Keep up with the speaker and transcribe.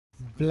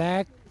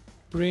Black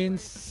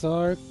Prince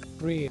Cirque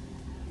Trail.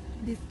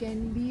 This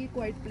can be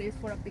quite place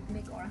for a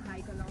picnic or a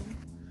hike along.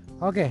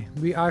 Okay,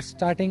 we are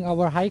starting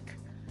our hike.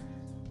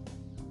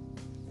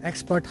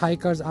 Expert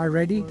hikers are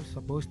ready. We're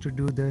supposed to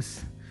do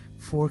this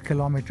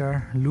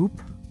 4-kilometer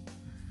loop,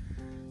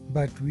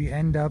 but we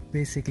end up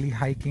basically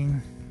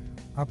hiking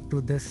up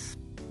to this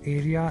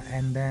area,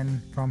 and then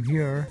from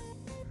here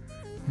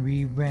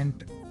we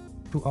went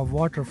to a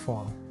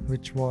waterfall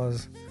which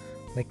was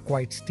like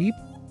quite steep,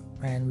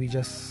 and we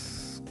just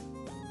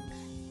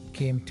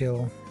came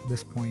till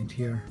this point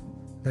here.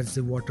 That's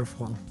the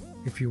waterfall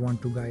if you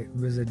want to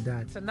visit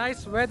that. It's a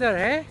nice weather,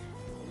 eh?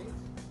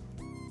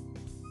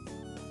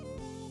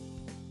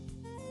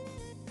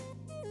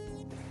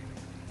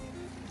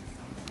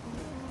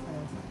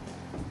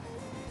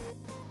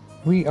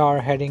 We are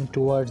heading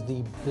towards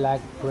the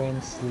Black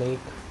Prince Lake.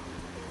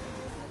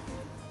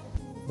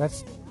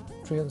 That's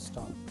trail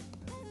stop.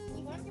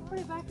 You want to put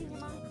it back in your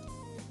mouth?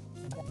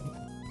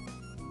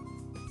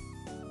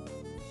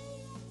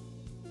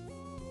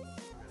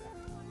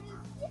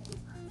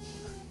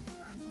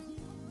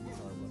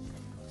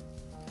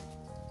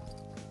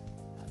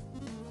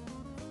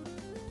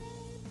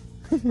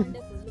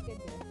 Wonderful, look at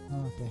that.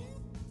 Okay.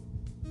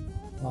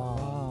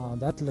 Wow,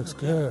 that looks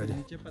good.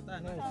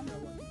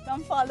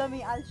 Come follow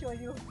me, I'll show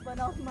you one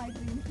of my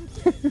dreams.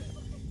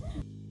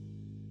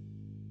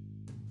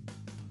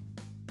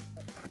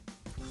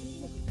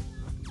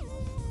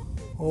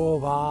 Oh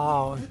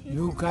wow,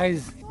 you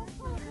guys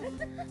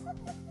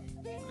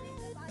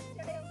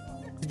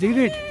did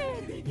it!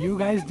 You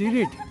guys did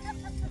it!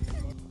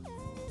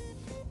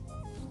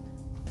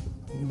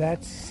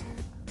 That's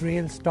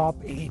trail stop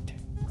 8.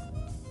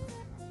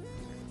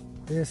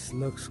 This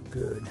looks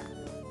good.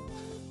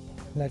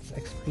 Let's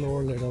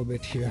explore a little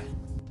bit here.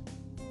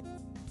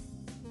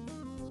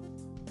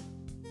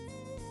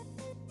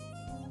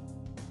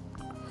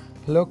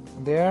 Look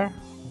there,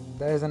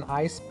 there's an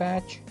ice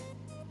patch.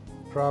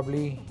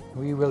 Probably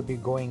we will be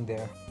going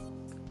there.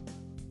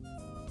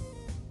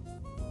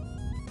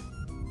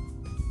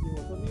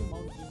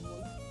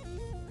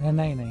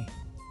 No.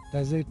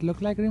 Does it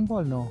look like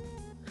Rimbol? No.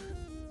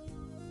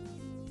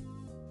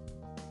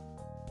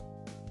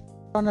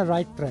 On a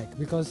right track,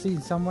 because see,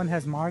 someone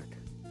has marked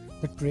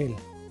the trail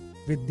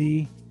with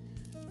the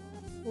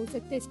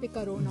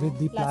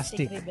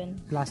plastic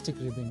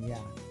ribbon, yeah.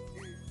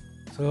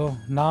 So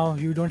now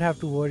you don't have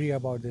to worry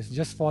about this.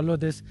 Just follow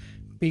this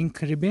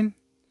pink ribbon,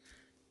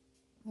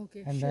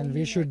 Okay, and then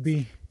we should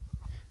be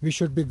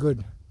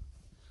good.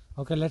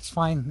 Okay, let's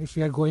find if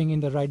we are going in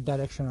the right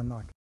direction or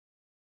not.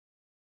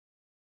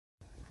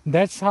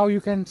 That's how you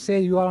can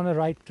say you are on the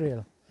right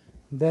trail.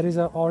 There is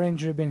an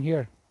orange ribbon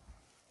here.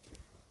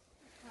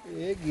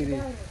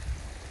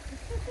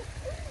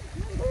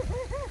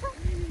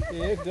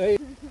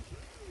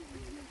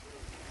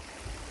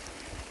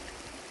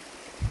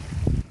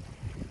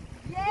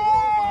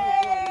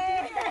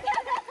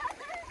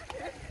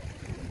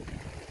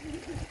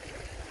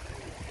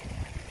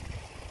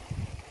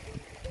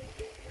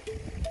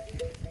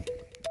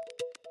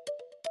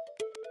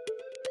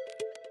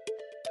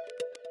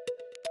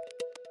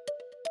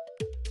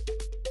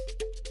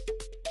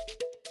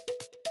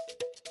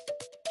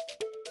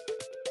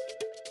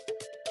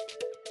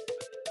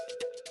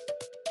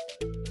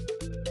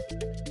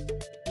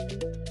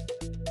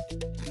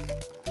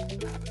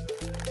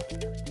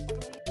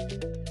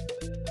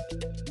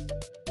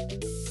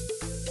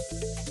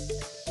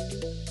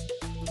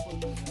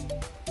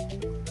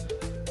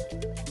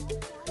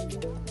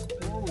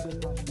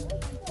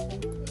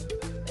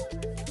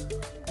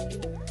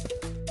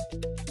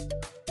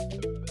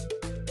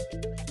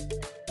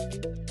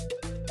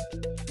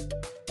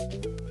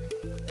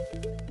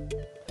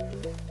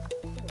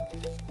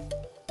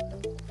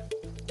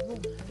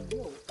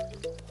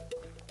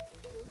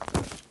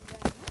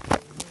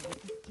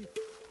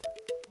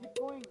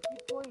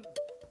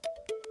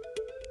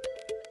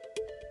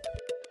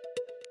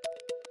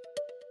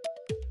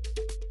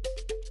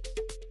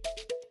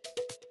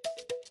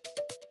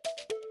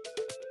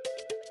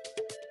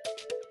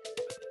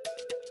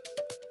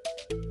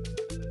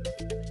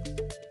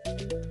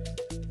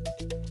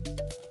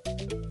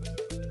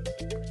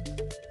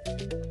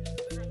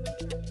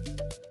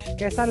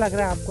 कैसा लग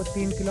रहा है आपको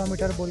 3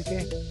 kilometre बोल के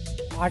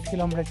 8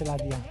 kilometre चला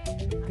दिया?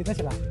 कितना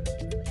चला?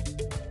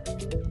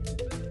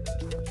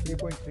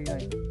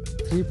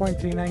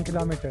 3.39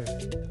 किलोमीटर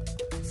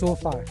so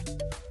far.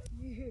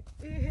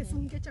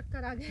 सुन के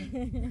चक्कर आ गए.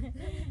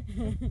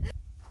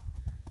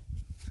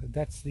 So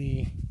that's the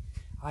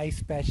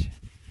ice patch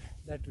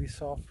that we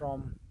saw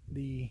from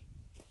the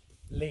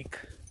lake.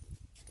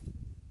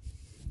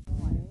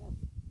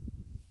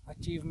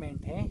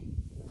 Achievement है?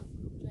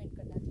 ज्वाइन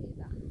करना चाहिए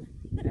था.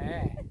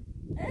 है.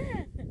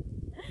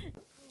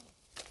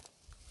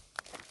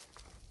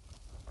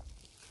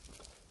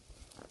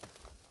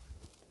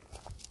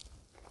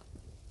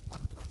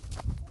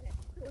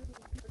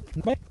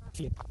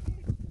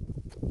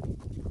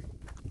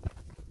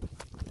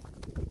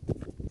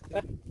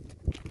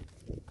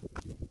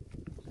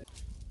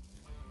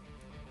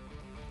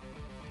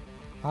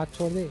 हाथ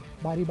छोड़ दे,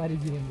 बारी बारी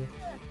गिरेंगे.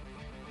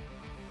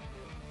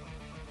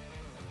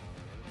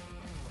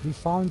 We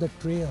found the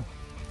trail.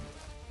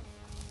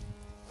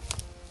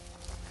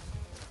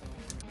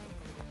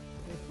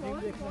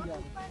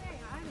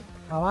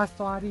 आवाज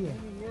तो आ रही है.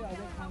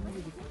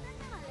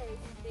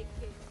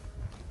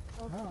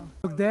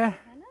 Look there,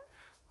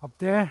 up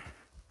there.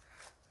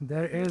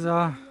 There is a.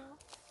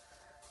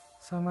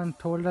 Someone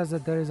told us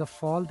that there is a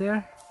fall there.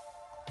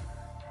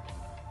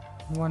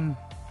 One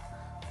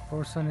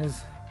person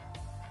is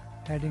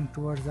heading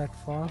towards that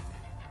fall.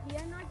 We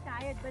are not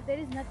tired, but there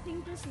is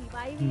nothing to see.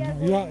 Why we are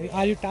going?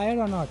 Are you tired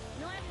or not?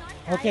 No, I'm not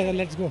tired. Okay, then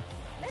let's go.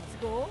 Let's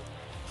go.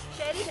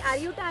 Cherish, are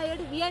you tired?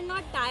 We are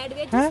not tired.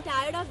 We are just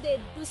tired of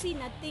to see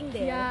nothing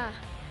there. Yeah,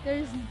 there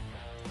is.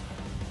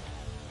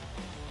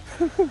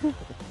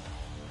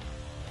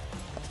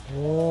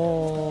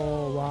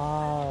 Oh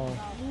wow!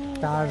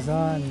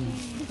 Tarzan,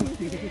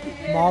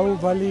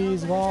 Bahubali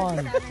is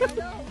gone.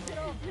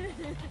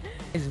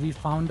 We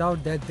found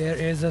out that there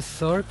is a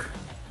Cirque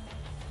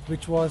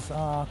which was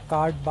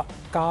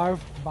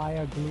carved by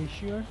a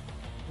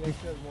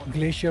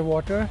glacier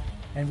water,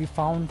 and we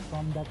found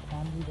from that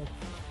family that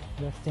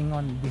they're staying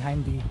on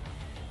behind the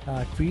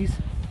trees.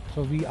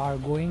 So we are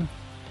going.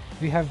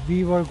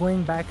 We were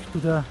going back to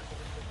the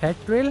head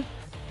trail,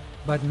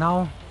 but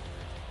now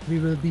we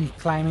will be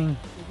climbing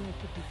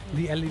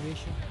the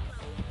elevation.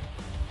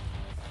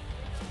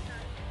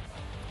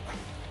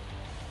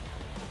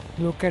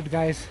 Look at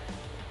guys,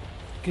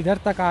 किधर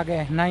तक आ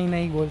गए? नहीं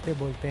नहीं बोलते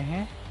बोलते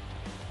हैं.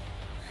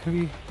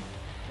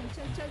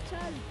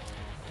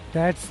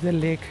 That's the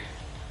lake,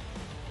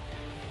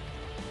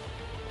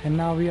 and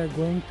now we are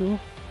going to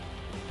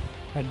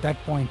at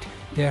that point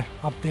there,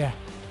 up there.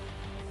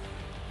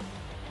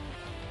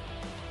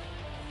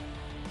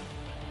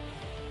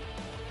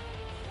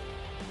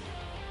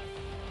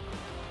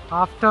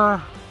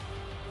 After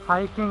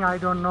hiking I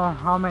don't know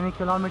how many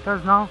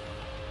kilometers now,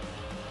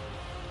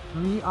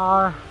 we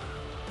are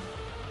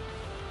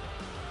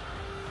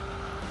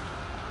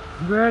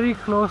very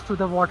close to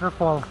the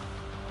waterfall,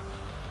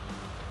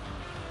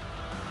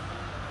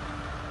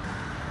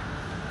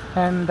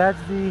 and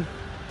that's the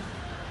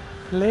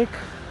lake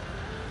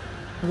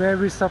where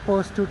we're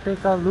supposed to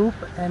take a loop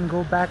and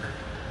go back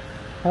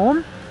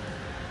home.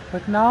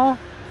 But now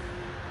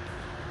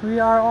we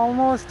are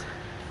almost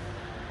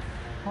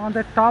on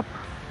the top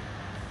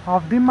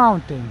of the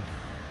mountain.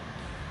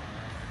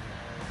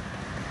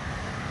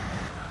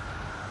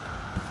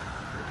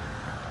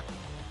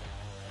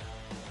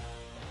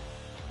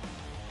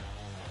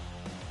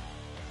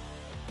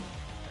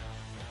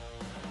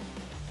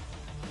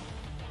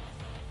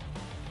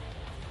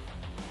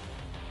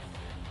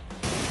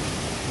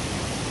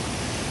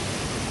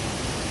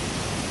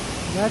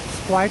 That's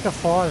quite a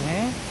fall,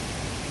 eh?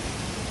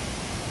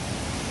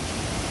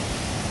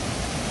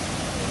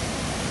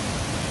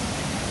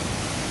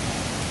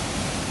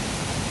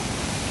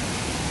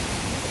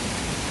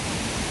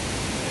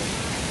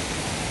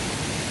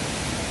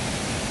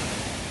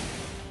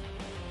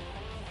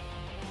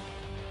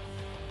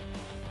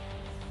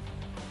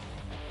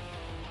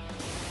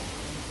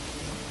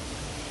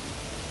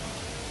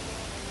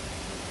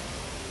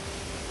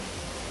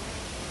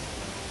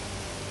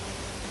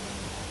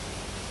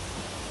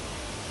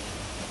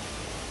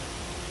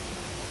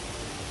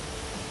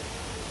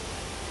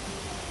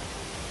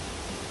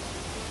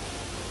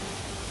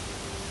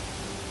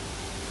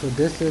 So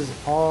this is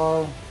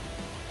all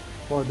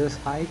for this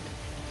hike.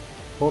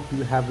 Hope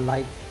you have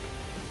liked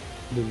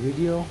the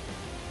video.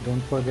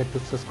 Don't forget to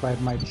subscribe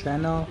my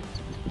channel.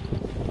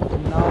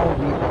 Now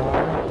we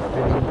are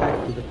heading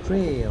back to the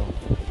trail.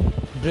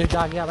 Bridge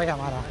आ गया भाई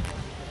हमारा.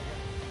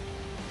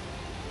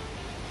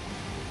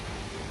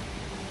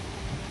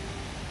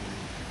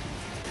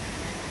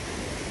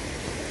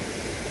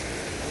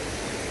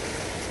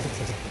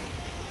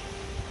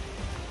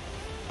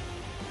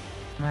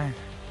 Man.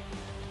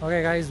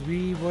 Okay guys,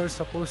 we were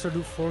supposed to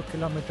do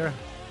 4-kilometer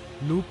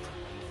loop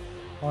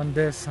on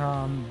this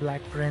Black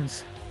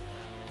Prince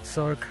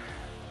Cirque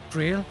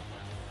trail,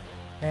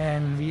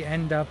 and we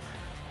end up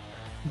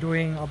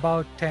doing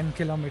about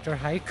 10-kilometer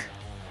hike,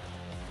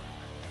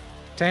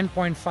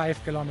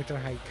 10.5-kilometer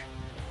hike.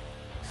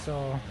 So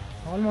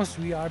almost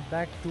we are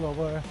back to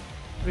our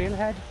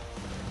trailhead.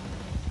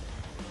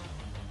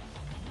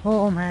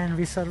 Oh man,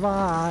 we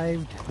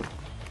survived.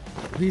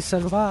 We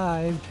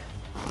survived.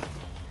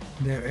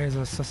 There is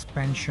a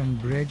suspension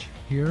bridge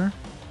here.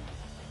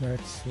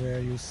 That's where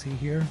you see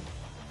here.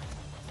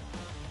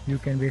 You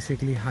can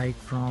basically hike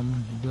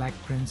from Black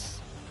Prince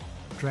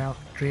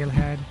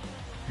trailhead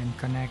and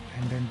connect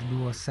and then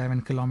do a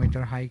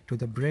 7-kilometer hike to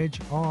the bridge,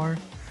 or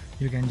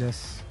you can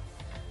just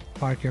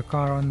park your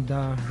car on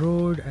the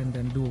road and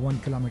then do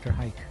 1-kilometer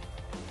hike.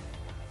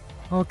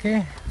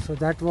 Okay, so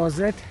that was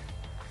it.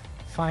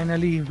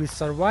 Finally we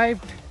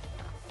survived.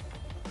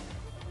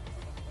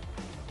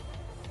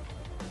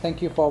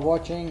 Thank you for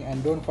watching,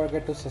 and don't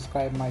forget to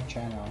subscribe my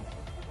channel.